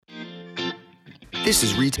This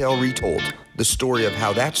is Retail Retold, the story of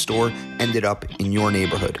how that store ended up in your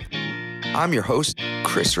neighborhood. I'm your host,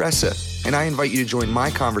 Chris Ressa, and I invite you to join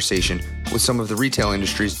my conversation with some of the retail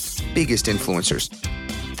industry's biggest influencers.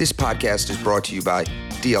 This podcast is brought to you by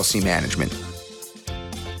DLC Management.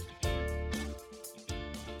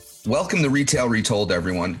 Welcome to Retail Retold,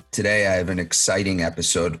 everyone. Today I have an exciting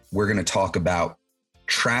episode. We're going to talk about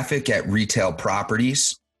traffic at retail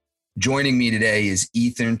properties. Joining me today is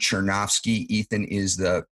Ethan Chernovsky. Ethan is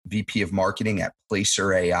the VP of Marketing at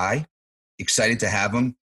Placer AI. Excited to have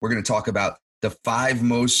him. We're going to talk about the 5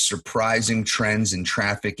 most surprising trends in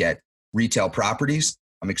traffic at retail properties.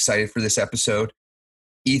 I'm excited for this episode.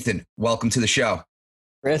 Ethan, welcome to the show.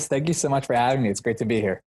 Chris, thank you so much for having me. It's great to be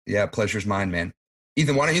here. Yeah, pleasure's mine, man.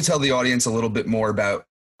 Ethan, why don't you tell the audience a little bit more about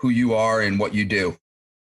who you are and what you do?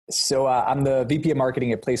 So I'm the VP of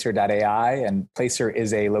Marketing at Placer.ai, and Placer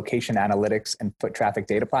is a location analytics and foot traffic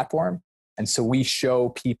data platform. And so we show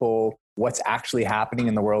people what's actually happening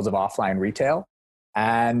in the world of offline retail,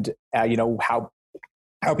 and how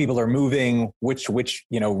people are moving, which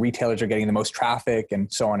retailers are getting the most traffic,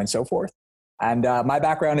 and so on and so forth. And my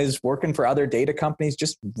background is working for other data companies.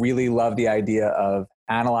 Just really love the idea of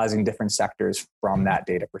analyzing different sectors from that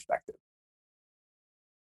data perspective.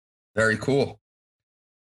 Very cool.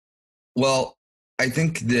 Well, I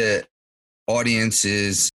think the audience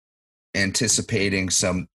is anticipating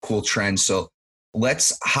some cool trends. So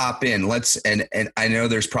let's hop in. And I know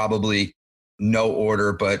there's probably no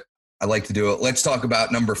order, but I like to do it. Let's talk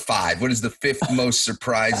about number 5. What is the 5th most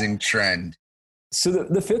surprising trend? So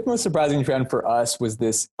the 5th most surprising trend for us was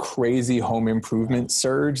this crazy home improvement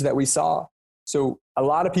surge that we saw. So a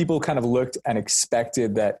lot of people kind of looked and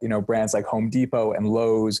expected that, brands like Home Depot and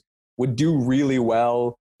Lowe's would do really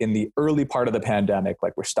well in the early part of the pandemic.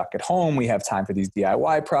 Like, we're stuck at home, we have time for these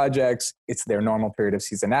DIY projects. It's their normal period of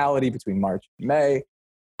seasonality between March and May.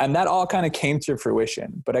 And that all kind of came to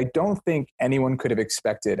fruition. But I don't think anyone could have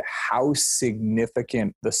expected how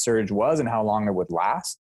significant the surge was and how long it would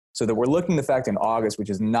last. So that we're looking at the fact in August, which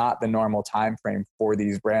is not the normal time frame for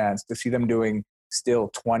these brands, to see them doing still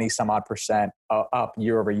 20 some odd percent up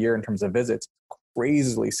year over year in terms of visits,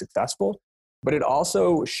 crazily successful. But it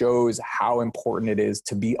also shows how important it is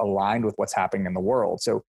to be aligned with what's happening in the world.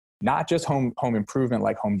 So not just home improvement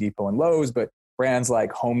like Home Depot and Lowe's, but brands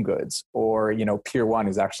like Home Goods or, Pier 1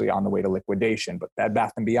 is actually on the way to liquidation, but Bed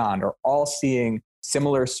Bath & Beyond are all seeing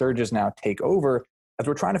similar surges now take over as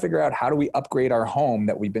we're trying to figure out how do we upgrade our home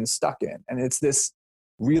that we've been stuck in. And it's this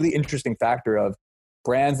really interesting factor of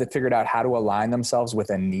brands that figured out how to align themselves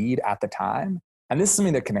with a need at the time. And this is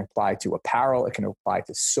something that can apply to apparel. It can apply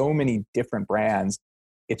to so many different brands.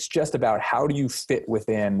 It's just about how do you fit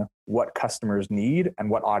within what customers need and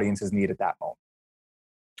what audiences need at that moment.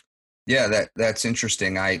 Yeah, that's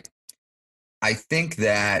interesting. I think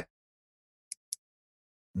that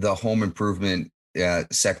the home improvement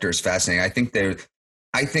sector is fascinating.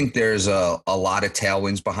 I think there's a lot of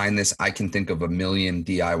tailwinds behind this. I can think of a million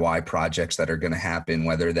DIY projects that are going to happen,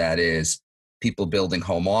 whether that is people building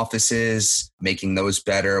home offices, making those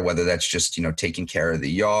better, whether that's just, taking care of the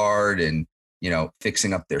yard and,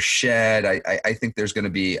 fixing up their shed. I think there's going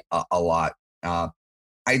to be a lot.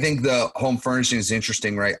 I think the home furnishing is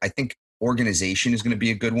interesting, right? I think organization is going to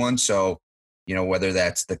be a good one. So, whether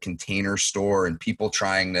that's the Container Store and people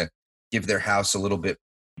trying to give their house a little bit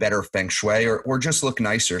better feng shui or just look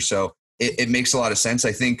nicer. So it makes a lot of sense.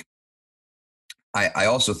 I think, I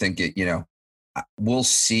also think it, we'll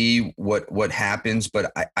see what happens,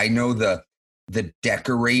 but I know the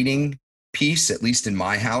decorating piece, at least in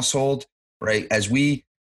my household, right? As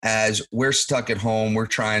we're stuck at home, we're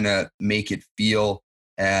trying to make it feel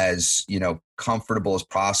as, comfortable as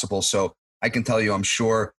possible. So I can tell you, I'm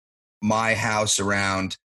sure my house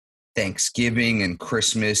around Thanksgiving and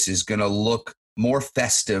Christmas is going to look more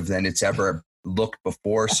festive than it's ever looked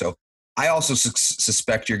before. So I also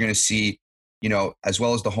suspect you're going to see, as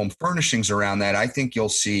well as the home furnishings around that, I think you'll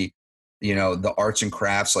see, the arts and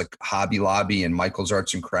crafts like Hobby Lobby and Michael's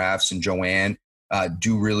Arts and Crafts and Joann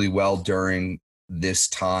do really well during this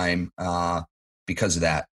time because of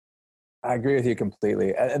that. I agree with you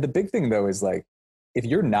completely. And the big thing, though, is like, if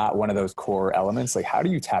you're not one of those core elements, like, how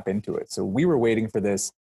do you tap into it? So we were waiting for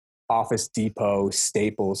this Office Depot,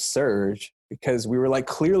 Staples surge because we were like,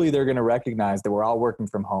 clearly they're going to recognize that we're all working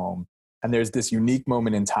from home. And there's this unique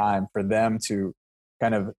moment in time for them to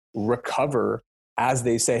kind of recover as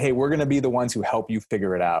they say, hey, we're going to be the ones who help you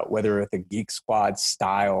figure it out, whether it's a Geek Squad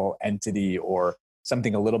style entity or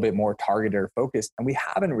something a little bit more targeted or focused. And we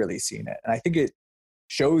haven't really seen it. And I think it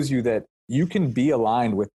shows you that you can be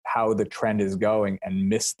aligned with how the trend is going and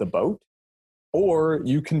miss the boat. or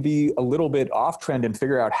you can be a little bit off trend and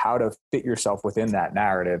figure out how to fit yourself within that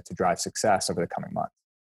narrative to drive success over the coming months.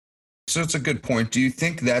 So it's a good point. Do you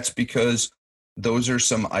think that's because those are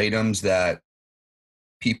some items that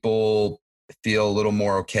people feel a little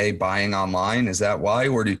more okay buying online? Is that why?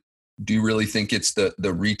 Or do you really think it's the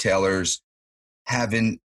retailers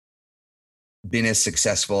haven't been as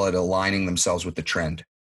successful at aligning themselves with the trend?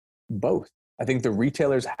 Both. I think the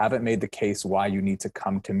retailers haven't made the case why you need to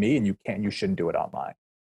come to me and you shouldn't do it online.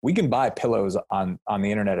 We can buy pillows on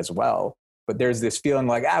the internet as well, but there's this feeling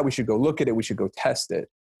like, we should go look at it. We should go test it.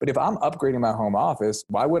 But if I'm upgrading my home office,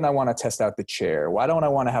 why wouldn't I want to test out the chair? Why don't I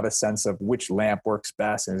want to have a sense of which lamp works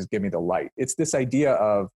best and just give me the light? It's this idea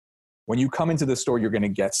of when you come into the store, you're going to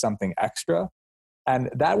get something extra. And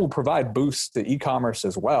that will provide boosts to e-commerce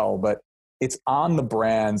as well. But it's on the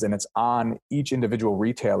brands and it's on each individual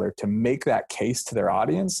retailer to make that case to their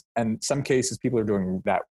audience. And in some cases, people are doing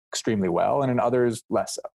that extremely well, and in others,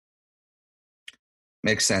 less so.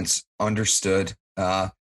 Makes sense. Understood.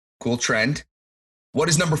 Cool trend. What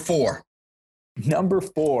is number 4? Number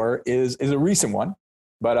 4 is a recent one,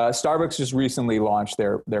 but Starbucks just recently launched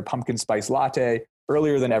their pumpkin spice latte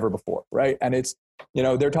earlier than ever before, right? And it's,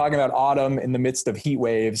 they're talking about autumn in the midst of heat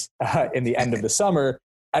waves in the end of the summer.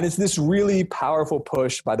 And it's this really powerful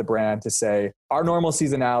push by the brand to say, our normal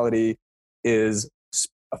seasonality is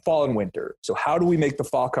a fall and winter. So how do we make the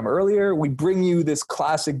fall come earlier? We bring you this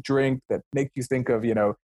classic drink that makes you think of,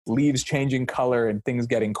 leaves changing color and things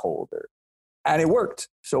getting colder. And it worked.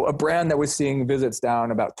 So a brand that was seeing visits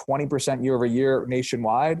down about 20% year over year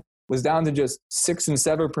nationwide was down to just 6 and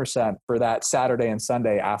 7% for that Saturday and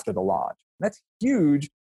Sunday after the launch. That's huge,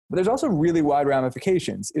 but there's also really wide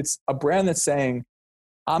ramifications. It's a brand that's saying,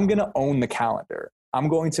 I'm going to own the calendar. I'm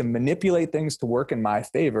going to manipulate things to work in my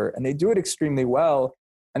favor. And they do it extremely well.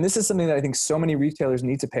 And this is something that I think so many retailers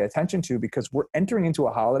need to pay attention to, because we're entering into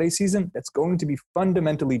a holiday season that's going to be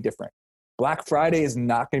fundamentally different. Black Friday is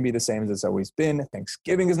not going to be the same as it's always been.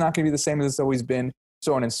 Thanksgiving is not going to be the same as it's always been,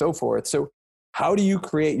 so on and so forth. So how do you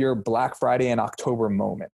create your Black Friday in October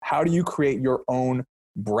moment? How do you create your own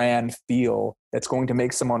brand feel that's going to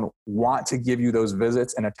make someone want to give you those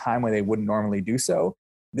visits in a time when they wouldn't normally do so?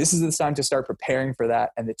 This is the time to start preparing for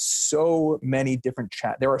that. And it's so many different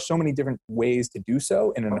there are so many different ways to do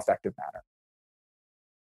so in an effective manner.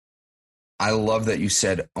 I love that you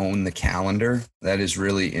said own the calendar. That is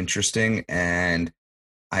really interesting. And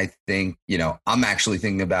I think, I'm actually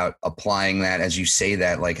thinking about applying that as you say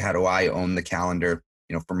that, like, how do I own the calendar,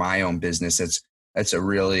 for my own business? That's a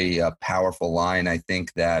really powerful line. I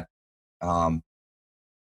think that,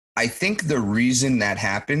 I think the reason that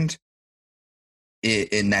happened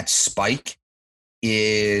in that spike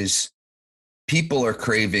is people are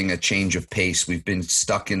craving a change of pace. We've been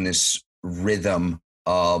stuck in this rhythm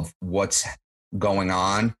of what's going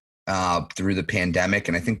on through the pandemic.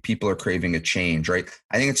 And I think people are craving a change, right?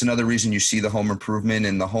 I think it's another reason you see the home improvement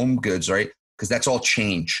and the home goods, right? Because that's all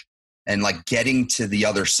change. And like getting to the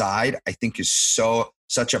other side, I think is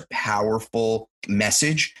such a powerful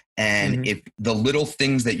message. And if the little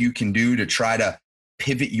things that you can do to try to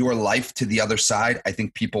pivot your life to the other side, I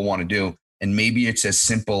think people want to do. And maybe it's as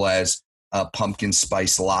simple as a pumpkin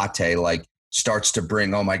spice latte, like starts to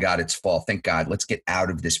bring, oh my God, it's fall. Thank God. Let's get out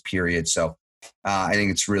of this period. So I think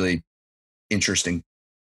it's really interesting.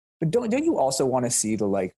 But don't you also want to see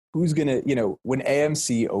who's going to, when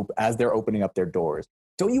AMC, as they're opening up their doors,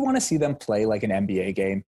 don't you want to see them play like an NBA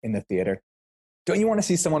game in the theater? Don't you want to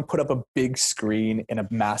see someone put up a big screen in a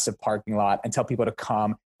massive parking lot and tell people to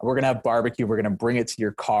come? We're going to have barbecue. We're going to bring it to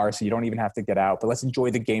your car so you don't even have to get out, but let's enjoy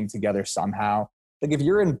the game together somehow. Like if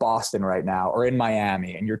you're in Boston right now or in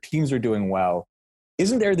Miami and your teams are doing well,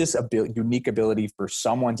 isn't there this unique ability for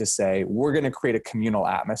someone to say, we're going to create a communal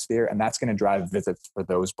atmosphere and that's going to drive visits for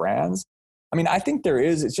those brands? I mean, I think there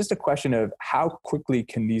is. It's just a question of how quickly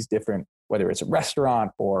can these different, whether it's a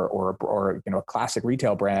restaurant or a classic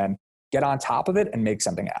retail brand, get on top of it and make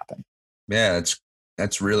something happen. Yeah,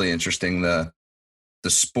 that's really interesting. The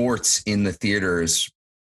sports in the theaters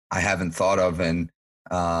I haven't thought of, and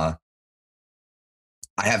I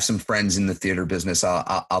have some friends in the theater business.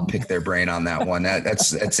 I'll pick their brain on that one.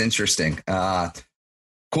 That's interesting.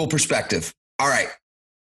 Cool perspective. All right.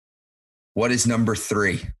 What is number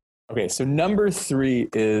 3? Okay, so number 3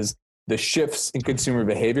 is the shifts in consumer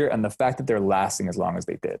behavior and the fact that they're lasting as long as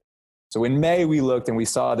they did. So in May, we looked and we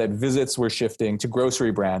saw that visits were shifting to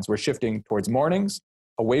grocery brands, were shifting towards mornings,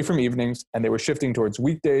 away from evenings, and they were shifting towards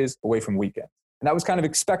weekdays, away from weekends. And that was kind of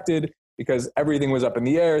expected because everything was up in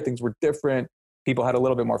the air, things were different, people had a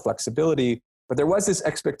little bit more flexibility, but there was this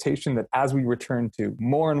expectation that as we return to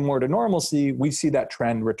more and more to normalcy, we see that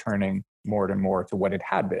trend returning more and more to what it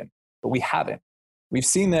had been, but we haven't. We've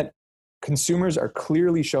seen that consumers are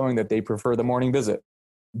clearly showing that they prefer the morning visit.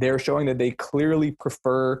 They're showing that they clearly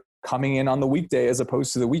prefer coming in on the weekday as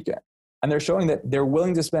opposed to the weekend. And they're showing that they're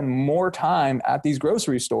willing to spend more time at these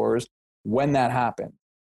grocery stores when that happens.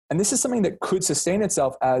 And this is something that could sustain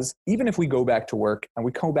itself as even if we go back to work and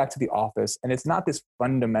we go back to the office, and it's not this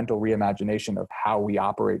fundamental reimagination of how we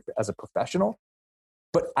operate as a professional,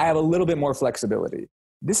 but I have a little bit more flexibility.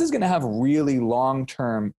 This is going to have really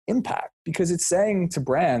long-term impact because it's saying to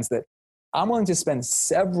brands that I'm willing to spend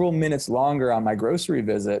several minutes longer on my grocery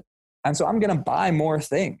visit. And so I'm going to buy more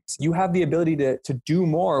things. You have the ability to do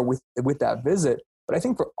more with that visit. But I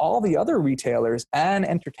think for all the other retailers and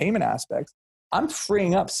entertainment aspects, I'm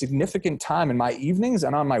freeing up significant time in my evenings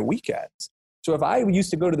and on my weekends. So if I used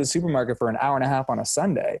to go to the supermarket for an hour and a half on a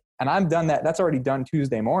Sunday, and I'm done that's already done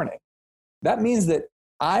Tuesday morning, that means that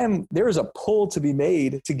there is a pull to be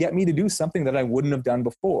made to get me to do something that I wouldn't have done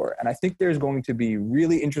before. And I think there's going to be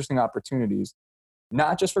really interesting opportunities,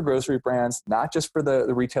 not just for grocery brands, not just for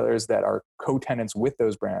the retailers that are co-tenants with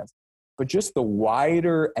those brands, but just the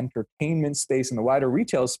wider entertainment space and the wider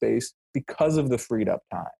retail space because of the freed up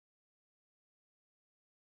time.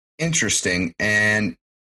 Interesting. And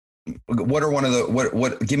what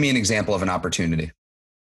are give me an example of an opportunity.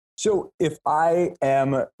 So if I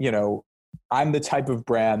am, I'm the type of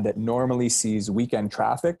brand that normally sees weekend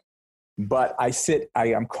traffic, but I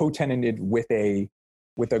am co-tenanted with a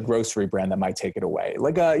grocery brand that might take it away,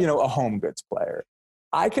 like a home goods player.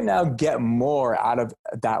 I can now get more out of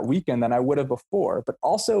that weekend than I would have before. But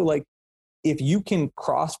also, like, if you can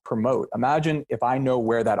cross promote, imagine if I know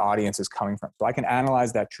where that audience is coming from. So I can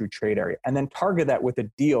analyze that true trade area and then target that with a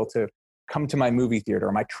deal to come to my movie theater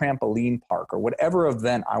or my trampoline park or whatever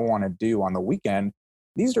event I want to do on the weekend.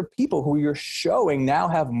 These are people who you're showing now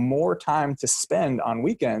have more time to spend on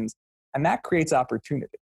weekends, and that creates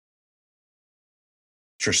opportunity.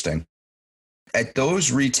 Interesting. At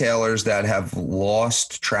those retailers that have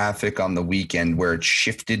lost traffic on the weekend where it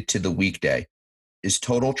shifted to the weekday, is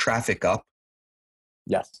total traffic up?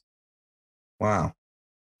 Yes. Wow.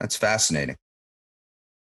 That's fascinating.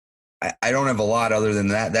 I don't have a lot other than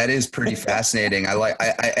that. That is pretty fascinating.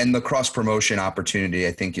 And the cross promotion opportunity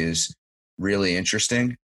I think is really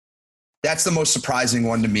interesting. That's the most surprising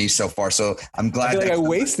one to me so far. So I'm glad I feel like I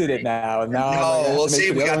wasted it now. We'll see.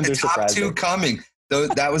 We got the top two coming.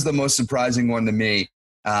 That was the most surprising one to me.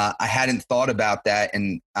 I hadn't thought about that,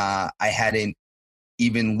 and I hadn't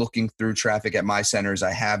even looking through traffic at my centers.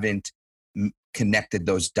 I haven't connected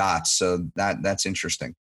those dots. So that's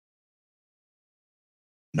interesting.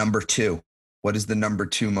 Number two. What is the number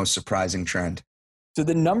two most surprising trend? So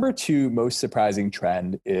the number two most surprising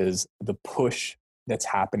trend is the push that's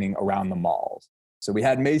happening around the malls. So we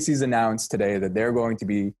had Macy's announce today that they're going to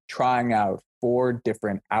be trying out 4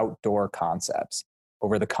 different outdoor concepts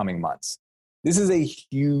over the coming months. This is a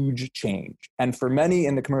huge change. And for many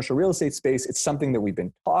in the commercial real estate space, it's something that we've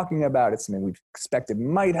been talking about. It's something we've expected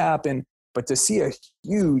might happen. But to see a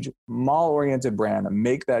huge mall-oriented brand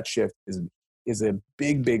make that shift is a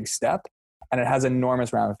big, big step. And it has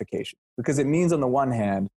enormous ramifications because it means, on the one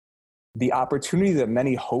hand, the opportunity that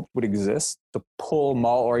many hoped would exist to pull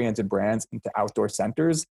mall-oriented brands into outdoor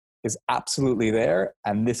centers is absolutely there.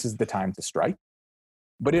 And this is the time to strike.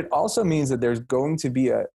 But it also means that there's going to be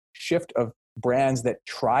a shift of brands that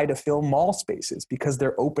try to fill mall spaces because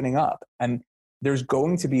they're opening up. And there's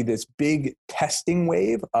going to be this big testing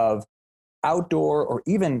wave of outdoor or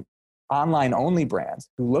even online only brands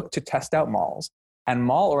who look to test out malls and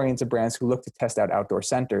mall-oriented brands who look to test out outdoor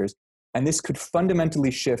centers. And this could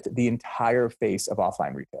fundamentally shift the entire face of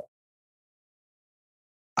offline retail.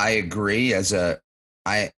 I agree. As a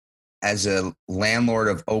landlord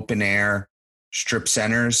of open air strip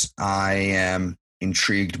centers, I am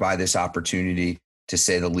intrigued by this opportunity, to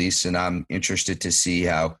say the least. And I'm interested to see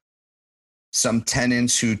how some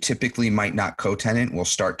tenants who typically might not co-tenant will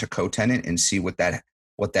start to co-tenant and see what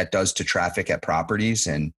that does to traffic at properties.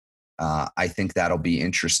 And I think that'll be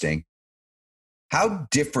interesting. How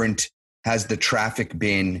different has the traffic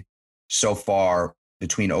been so far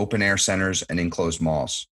between open air centers and enclosed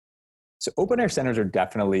malls? So open air centers are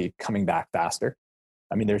definitely coming back faster.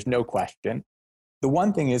 I mean, there's no question. The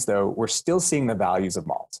one thing is, though, we're still seeing the values of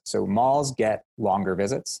malls. So malls get longer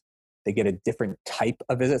visits. They get a different type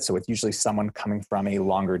of visit. So it's usually someone coming from a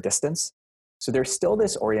longer distance. So there's still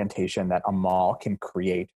this orientation that a mall can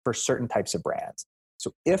create for certain types of brands.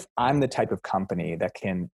 So if I'm the type of company that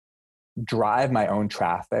can drive my own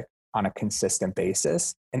traffic on a consistent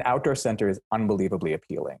basis, an outdoor center is unbelievably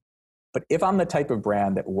appealing. But if I'm the type of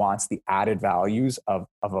brand that wants the added values of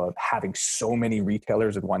having so many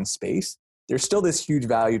retailers in one space, there's still this huge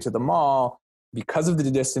value to the mall because of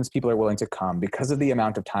the distance people are willing to come, because of the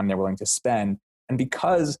amount of time they're willing to spend, and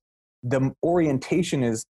because the orientation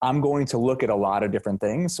is I'm going to look at a lot of different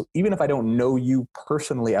things. So even if I don't know you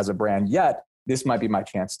personally as a brand yet, this might be my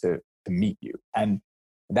chance to meet you. And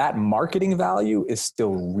that marketing value is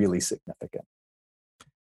still really significant.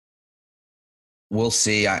 We'll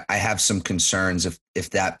see. I have some concerns if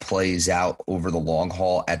that plays out over the long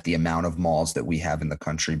haul at the amount of malls that we have in the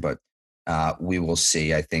country, but we will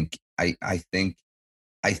see. I think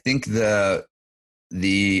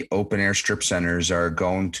the open air strip centers are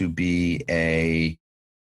going to be a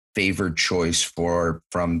favored choice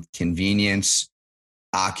from convenience,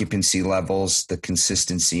 occupancy levels, the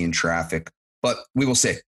consistency in traffic, but we will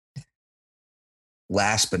see.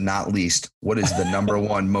 Last but not least, what is the number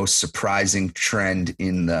one most surprising trend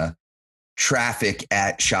in the traffic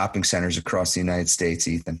at shopping centers across the United States,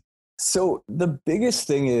 Ethan? So the biggest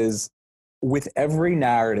thing is, with every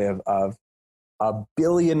narrative of 1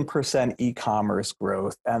 billion% e-commerce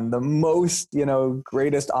growth and the most,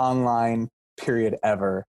 greatest online period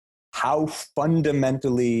ever, how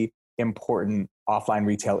fundamentally important offline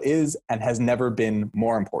retail is and has never been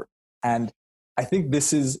more important. And I think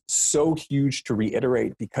this is so huge to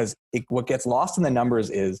reiterate because what gets lost in the numbers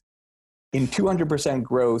is in 200%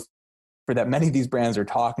 growth for that many of these brands are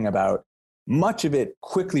talking about, much of it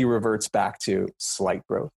quickly reverts back to slight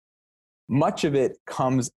growth. Much of it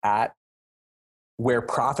comes at where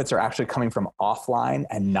profits are actually coming from offline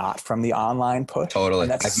and not from the online push. Totally.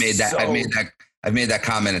 I've made that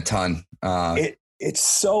comment a ton. It's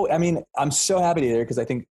so, I'm so happy to hear it because I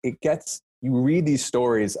think you read these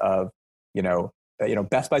stories of,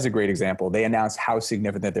 Best Buy's a great example. They announced how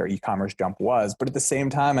significant their e-commerce jump was, but at the same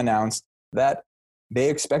time announced that they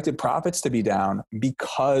expected profits to be down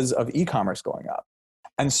because of e-commerce going up.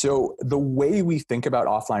 And so the way we think about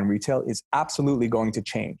offline retail is absolutely going to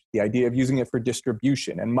change. The idea of using it for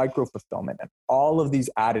distribution and micro-fulfillment and all of these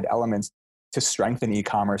added elements to strengthen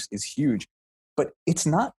e-commerce is huge. But it's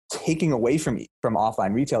not taking away from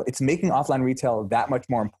offline retail. It's making offline retail that much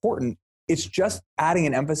more important. It's just adding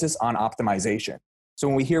an emphasis on optimization. So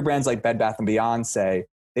when we hear brands like Bed Bath & Beyond say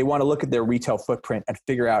they want to look at their retail footprint and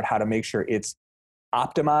figure out how to make sure it's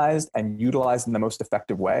optimized and utilized in the most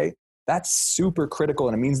effective way, that's super critical.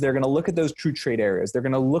 And it means they're going to look at those true trade areas. They're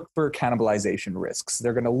going to look for cannibalization risks.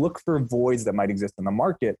 They're going to look for voids that might exist in the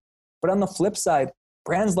market. But on the flip side,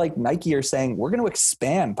 brands like Nike are saying, we're going to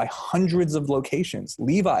expand by hundreds of locations.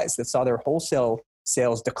 Levi's, that saw their wholesale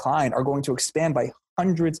sales decline, are going to expand by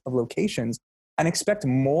hundreds of locations, and expect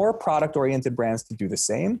more product-oriented brands to do the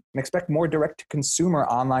same, and expect more direct-to-consumer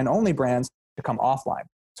online-only brands to come offline.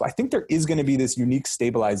 So I think there is going to be this unique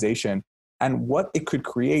stabilization, and what it could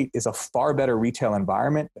create is a far better retail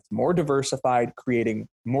environment that's more diversified, creating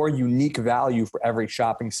more unique value for every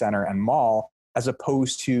shopping center and mall, as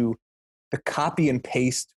opposed to the copy and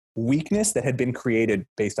paste weakness that had been created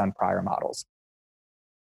based on prior models.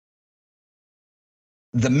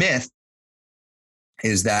 The myth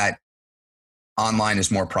is that online is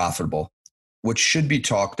more profitable. What should be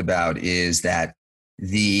talked about is that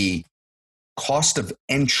the cost of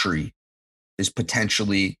entry is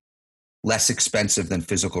potentially less expensive than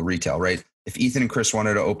physical retail, right? If Ethan and Chris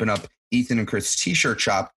wanted to open up Ethan and Chris t-shirt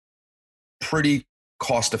shop, pretty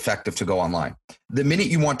cost effective to go online. The minute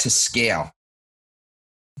you want to scale,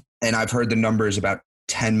 and I've heard the number is about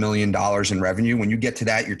 $10 million in revenue. When you get to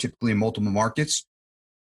that, you're typically in multiple markets.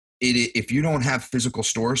 If you don't have physical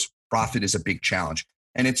stores, profit is a big challenge.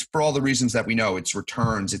 And it's for all the reasons that we know. It's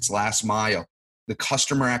returns, it's last mile. The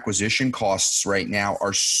customer acquisition costs right now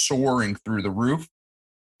are soaring through the roof.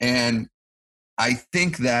 And I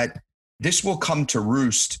think that this will come to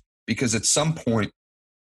roost because at some point,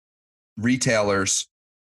 retailers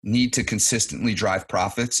need to consistently drive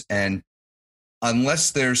profits. And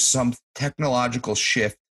unless there's some technological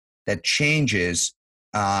shift that changes,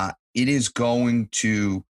 it is going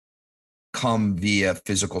to come via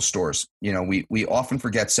physical stores. We often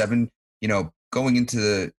forget going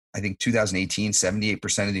into I think 2018,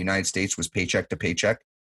 78% of the United States was paycheck to paycheck.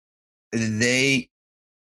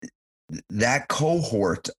 That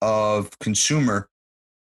cohort of consumer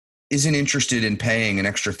isn't interested in paying an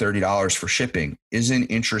extra $30 for shipping, isn't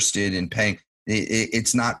interested in paying.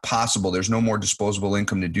 It's not possible. There's no more disposable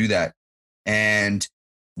income to do that. And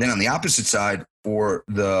then on the opposite side, for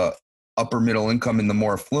the upper middle income and the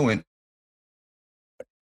more affluent,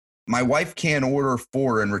 my wife can't order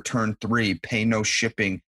 4 and return 3, pay no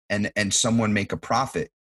shipping, and someone make a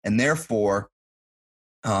profit. And therefore,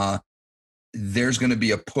 there's going to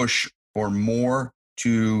be a push for more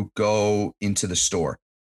to go into the store.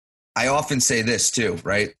 I often say this too,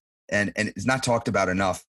 right? And it's not talked about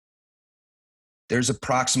enough. There's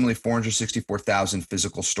approximately 464,000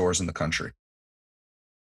 physical stores in the country.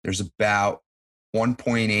 There's about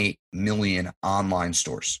 1.8 million online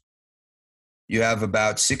stores. You have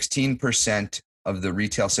about 16% of the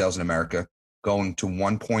retail sales in America going to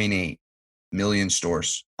 1.8 million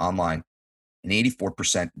stores online and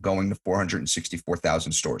 84% going to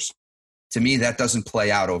 464,000 stores. To me, that doesn't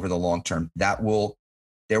play out over the long term.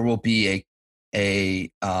 There will be a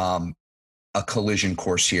collision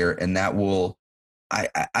course here, and that will,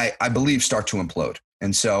 I believe, start to implode.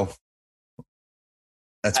 And so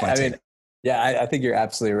that's my take. I think you're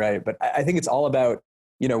absolutely right. But I think it's all about,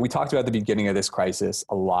 we talked about the beginning of this crisis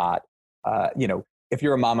a lot. If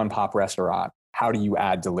you're a mom and pop restaurant, how do you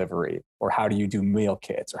add delivery, or how do you do meal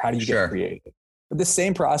kits, or how do you get creative? But the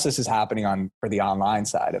same process is happening for the online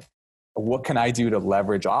side of what can I do to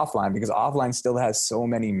leverage offline, because offline still has so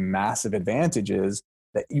many massive advantages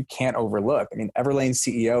that you can't overlook. I mean, Everlane's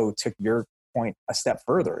CEO took your point a step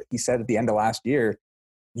further. He said at the end of last year,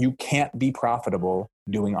 you can't be profitable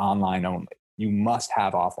doing online only. You must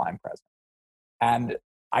have offline presence. And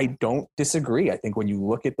I don't disagree. I think when you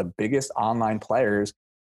look at the biggest online players,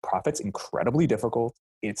 profit's incredibly difficult.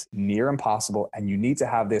 It's near impossible. And you need to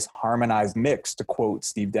have this harmonized mix, to quote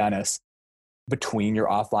Steve Dennis, between your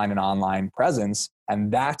offline and online presence.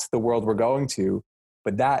 And that's the world we're going to.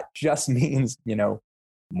 But that just means,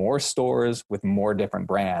 more stores with more different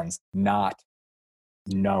brands, not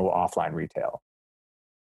no offline retail.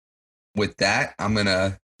 With that, I'm going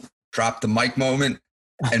to drop the mic moment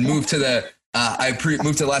and move to the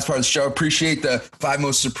move to the last part of the show. Appreciate the 5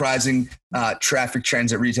 most surprising traffic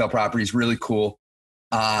trends at retail properties. Really cool.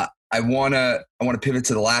 I want to pivot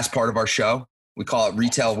to the last part of our show. We call it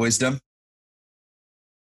Retail Wisdom.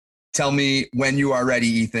 Tell me when you are ready,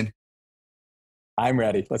 Ethan. I'm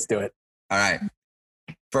ready. Let's do it. All right.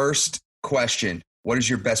 First question. What is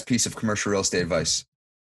your best piece of commercial real estate advice?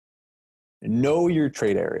 Know your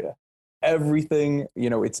trade area. Everything,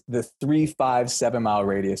 it's the 3, 5, 7 mile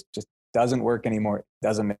radius just doesn't work anymore. It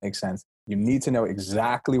doesn't make sense. You need to know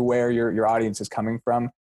exactly where your audience is coming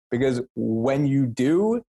from, because when you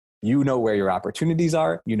do, you know where your opportunities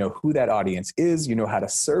are, you know who that audience is, you know how to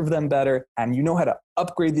serve them better, and you know how to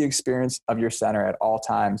upgrade the experience of your center at all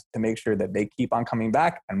times to make sure that they keep on coming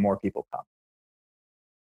back and more people come.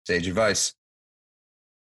 Sage advice.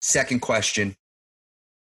 Second question.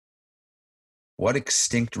 What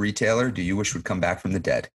extinct retailer do you wish would come back from the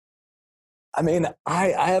dead? I mean, I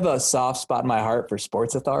have a soft spot in my heart for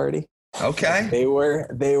Sports Authority. Okay. They were,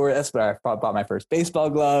 that's where I bought my first baseball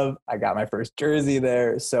glove. I got my first jersey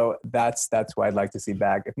there. So that's who I'd like to see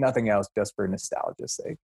back. If nothing else, just for nostalgia's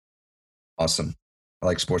sake. Awesome. I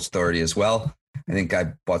like Sports Authority as well. I think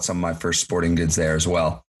I bought some of my first sporting goods there as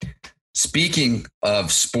well. Speaking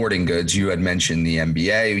of sporting goods, you had mentioned the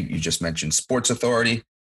NBA. You just mentioned Sports Authority.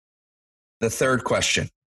 The third question.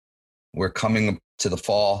 We're coming to the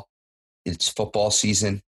fall. It's football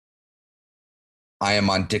season. I am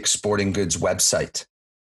on Dick's Sporting Goods website.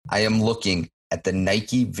 I am looking at the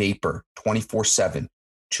Nike Vapor 24/7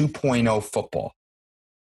 2.0 football.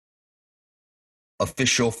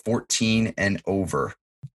 Official 14 and over.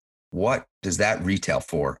 What does that retail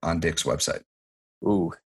for on Dick's website?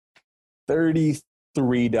 Ooh,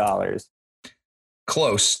 $33.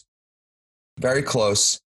 Close. Very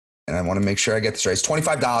close. And I want to make sure I get this right. It's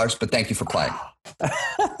 $25, but thank you for playing.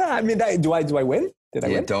 I mean, do I win? Did I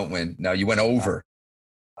win? You don't win. No, you went over.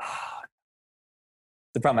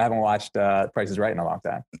 The problem, I haven't watched Price is Right in a long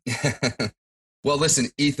time. Well, listen,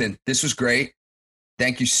 Ethan, this was great.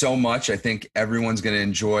 Thank you so much. I think everyone's going to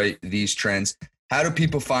enjoy these trends. How do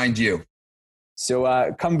people find you?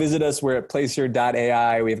 So come visit us. We're at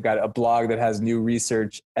Placer.ai. We've got a blog that has new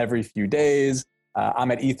research every few days.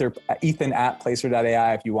 I'm at Ethan at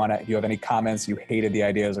Placer.ai. If you have any comments, you hated the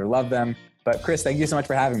ideas or love them. But Chris, thank you so much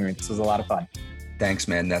for having me. This was a lot of fun. Thanks,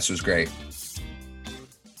 man. This was great.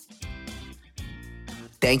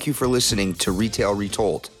 Thank you for listening to Retail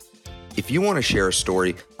Retold. If you want to share a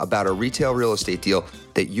story about a retail real estate deal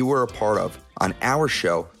that you were a part of on our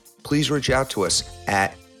show, please reach out to us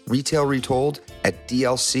at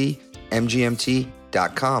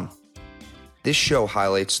retailretold@dlcmgmt.com. This show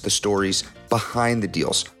highlights the stories behind the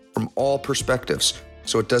deals from all perspectives,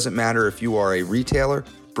 so it doesn't matter if you are a retailer,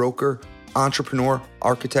 broker, entrepreneur,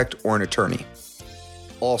 architect, or an attorney.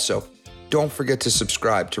 Also, don't forget to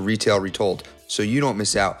subscribe to Retail Retold so you don't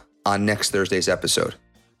miss out on next Thursday's episode.